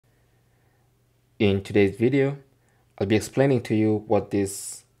In today's video, I'll be explaining to you what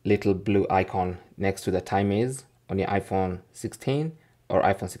this little blue icon next to the time is on your iPhone 16 or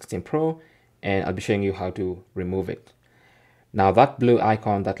iPhone 16 Pro, and I'll be showing you how to remove it. Now that blue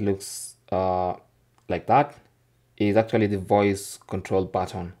icon that looks like that is actually the voice control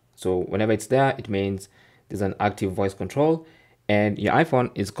button. So whenever it's there, it means there's an active voice control and your iPhone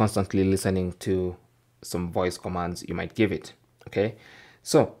is constantly listening to some voice commands you might give it. Okay,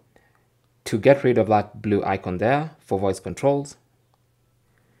 so to get rid of that blue icon there for voice controls,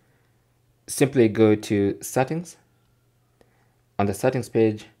 simply go to settings. On the settings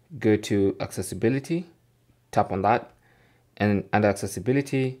page, go to accessibility, tap on that, and under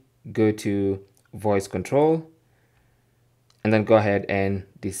accessibility, go to voice control, and then go ahead and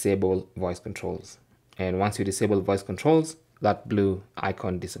disable voice controls. And once you disable voice controls, that blue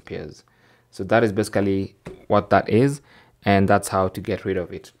icon disappears. So that is basically what that is, and that's how to get rid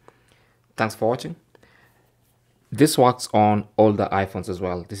of it. Thanks for watching. This works on older iPhones as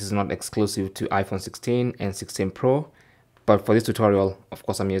well. This is not exclusive to iPhone 16 and 16 Pro, but for this tutorial, of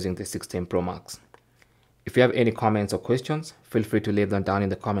course, I'm using the 16 Pro Max. If you have any comments or questions, feel free to leave them down in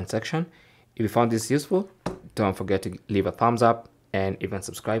the comment section. If you found this useful, don't forget to leave a thumbs up and even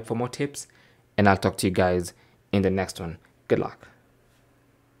subscribe for more tips, and I'll talk to you guys in the next one. Good luck.